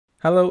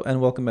Hello and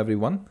welcome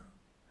everyone.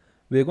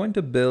 We're going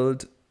to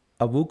build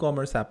a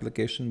WooCommerce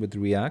application with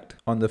React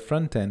on the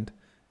front end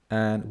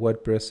and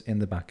WordPress in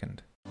the back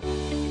end.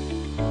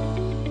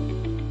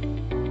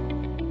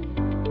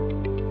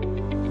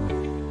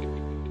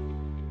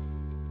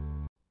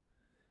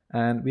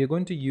 And we are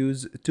going to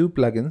use two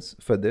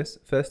plugins for this.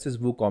 First is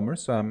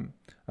WooCommerce. So I'm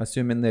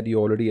assuming that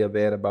you're already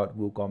aware about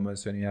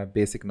WooCommerce and you have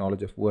basic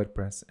knowledge of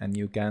WordPress, and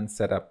you can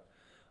set up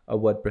a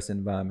WordPress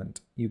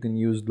environment. You can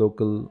use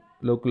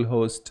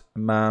localhost,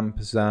 MAMP,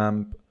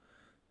 XAMPP.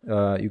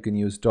 You can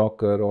use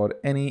Docker or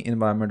any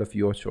environment of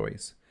your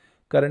choice.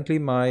 Currently,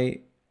 my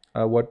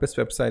WordPress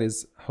website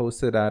is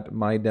hosted at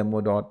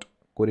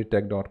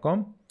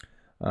mydemo.codeytek.com.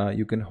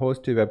 You can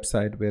host your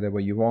website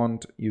wherever you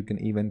want. You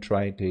can even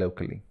try it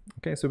locally.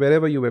 Okay, so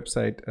wherever your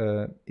website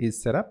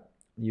is set up,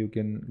 you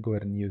can go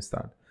ahead and use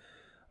that.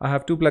 I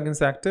have two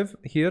plugins active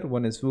here.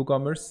 One is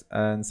WooCommerce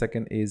and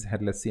second is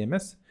Headless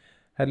CMS.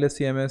 Headless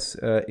CMS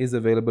is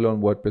available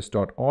on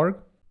WordPress.org.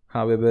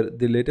 However,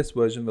 the latest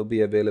version will be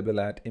available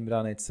at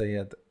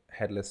imranhsayed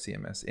Headless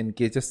CMS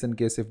just in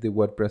case if the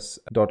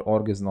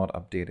WordPress.org is not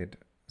updated.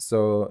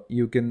 So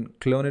you can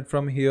clone it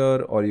from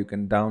here, or you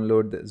can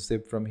download the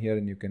zip from here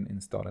and you can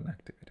install and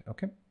activate it.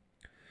 Okay.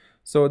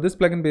 So this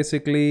plugin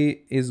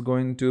basically is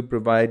going to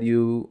provide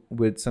you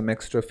with some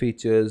extra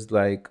features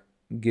like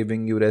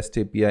giving you REST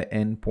API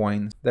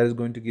endpoints that is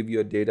going to give you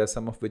a data,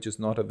 some of which is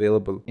not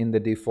available in the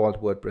default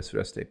WordPress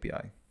REST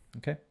API.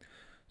 Okay.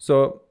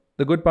 So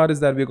the good part is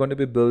that we're going to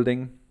be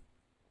building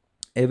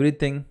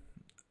everything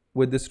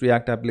with this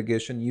React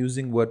application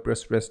using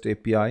WordPress REST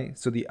API.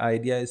 So the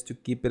idea is to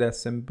keep it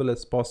as simple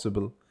as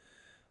possible,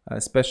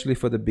 especially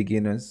for the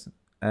beginners,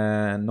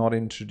 and not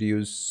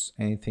introduce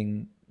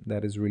anything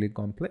that is really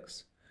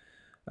complex.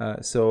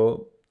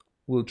 So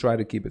we'll try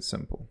to keep it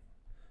simple.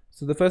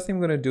 So the first thing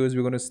we're going to do is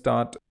we're going to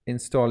start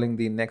installing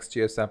the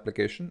Nextjs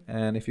application.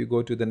 And if you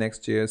go to the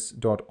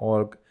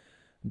nextjs.org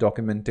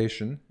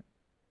documentation,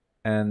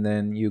 and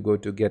then you go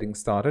to getting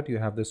started, you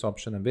have this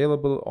option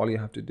available. All you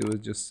have to do is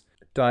just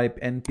type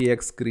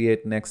npx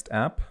create next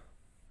app,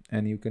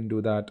 and you can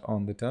do that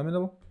on the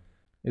terminal.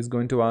 It's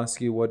going to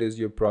ask you what is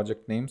your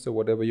project name. So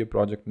whatever your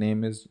project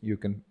name is, you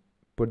can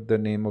put the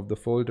name of the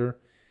folder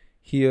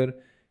here.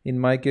 In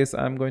my case,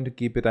 I'm going to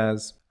keep it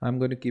as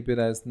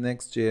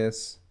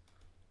Nextjs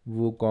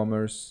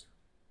WooCommerce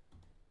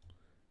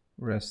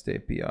REST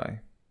API.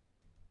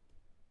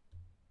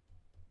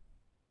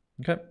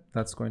 Okay,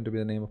 that's going to be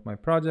the name of my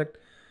project.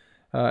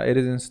 It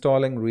is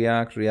installing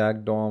React,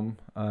 React DOM,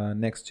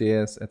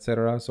 Next.js,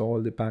 etc. So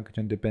all the package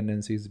and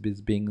dependencies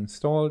is being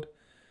installed.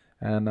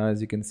 And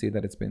as you can see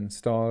that it's been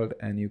installed,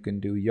 and you can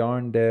do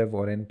yarn dev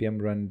or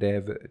npm run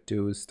dev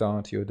to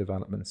start your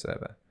development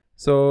server.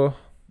 So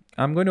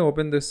I'm going to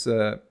open this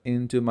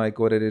into my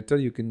code editor.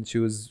 You can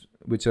choose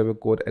whichever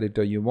code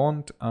editor you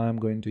want. I'm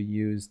going to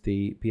use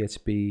the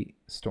PHP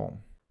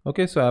Storm.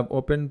 Okay, so I've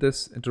opened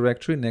this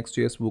directory,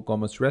 Nextjs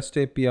WooCommerce REST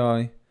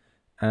API,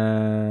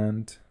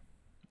 and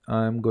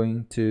I'm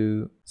going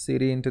to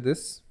cd into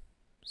this.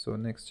 So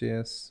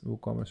Nextjs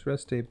WooCommerce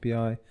REST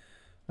API,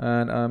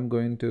 and I'm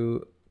going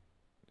to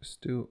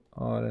just do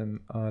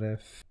rmrf.git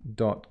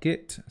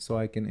so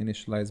I can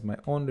initialize my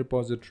own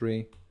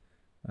repository,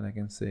 and I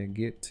can say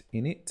git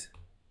init,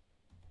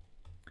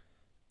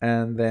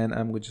 and then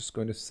I'm just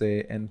going to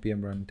say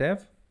npm run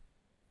dev.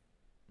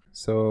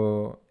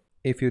 So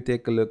if you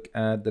take a look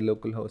at the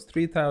localhost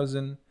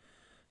 3000,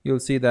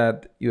 you'll see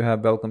that you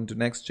have welcome to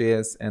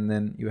Next.js, and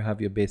then you have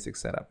your basic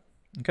setup.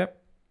 Okay.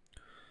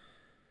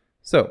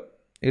 So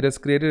it has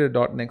created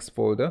a .next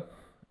folder,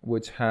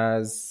 which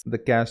has the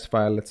cached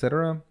file,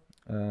 etc.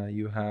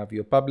 You have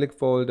your public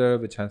folder,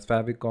 which has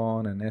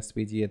favicon and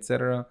svg,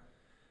 etc.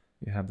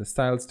 You have the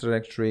styles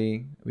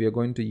directory. We are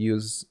going to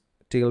use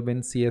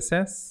Tailwind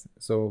CSS,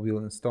 so we'll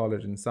install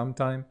it in some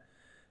time.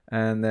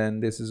 And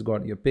then this has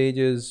got your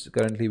pages.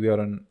 Currently we are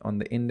on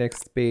the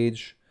index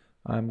page.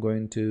 I'm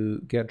going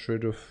to get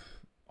rid of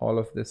all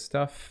of this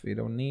stuff we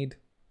don't need.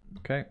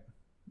 Okay.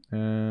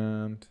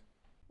 And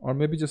or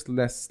maybe just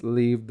let's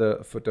leave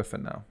the footer for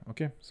now.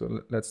 Okay,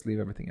 so let's leave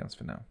everything else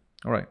for now.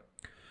 All right.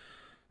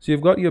 So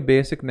you've got your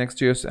basic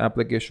Next.js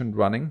application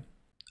running.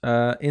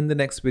 In the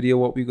next video,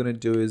 what we're going to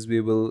do is we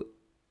will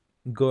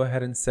go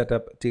ahead and set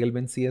up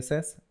Tailwind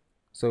CSS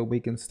so we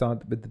can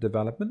start with the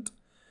development.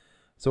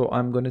 So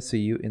I'm going to see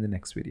you in the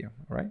next video.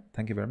 All right.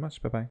 Thank you very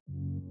much. Bye-bye.